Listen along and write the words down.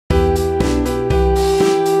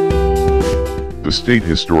The state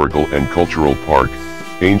historical and cultural park,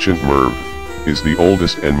 ancient Merv, is the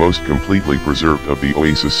oldest and most completely preserved of the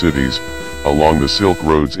oasis cities, along the Silk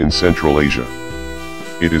Roads in Central Asia.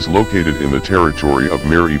 It is located in the territory of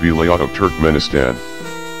Merv Vilayat of Turkmenistan.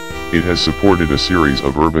 It has supported a series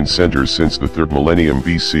of urban centers since the 3rd millennium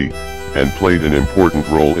BC, and played an important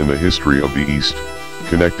role in the history of the East,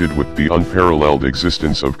 connected with the unparalleled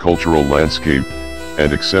existence of cultural landscape,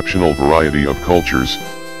 and exceptional variety of cultures,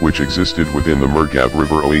 which existed within the Mergab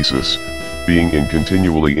River Oasis, being in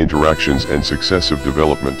continually interactions and successive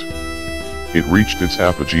development. It reached its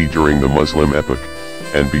apogee during the Muslim epoch,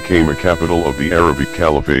 and became a capital of the Arabic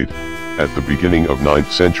Caliphate, at the beginning of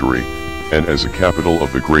 9th century, and as a capital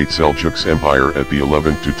of the Great Seljuks Empire at the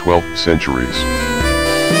 11th to 12th centuries.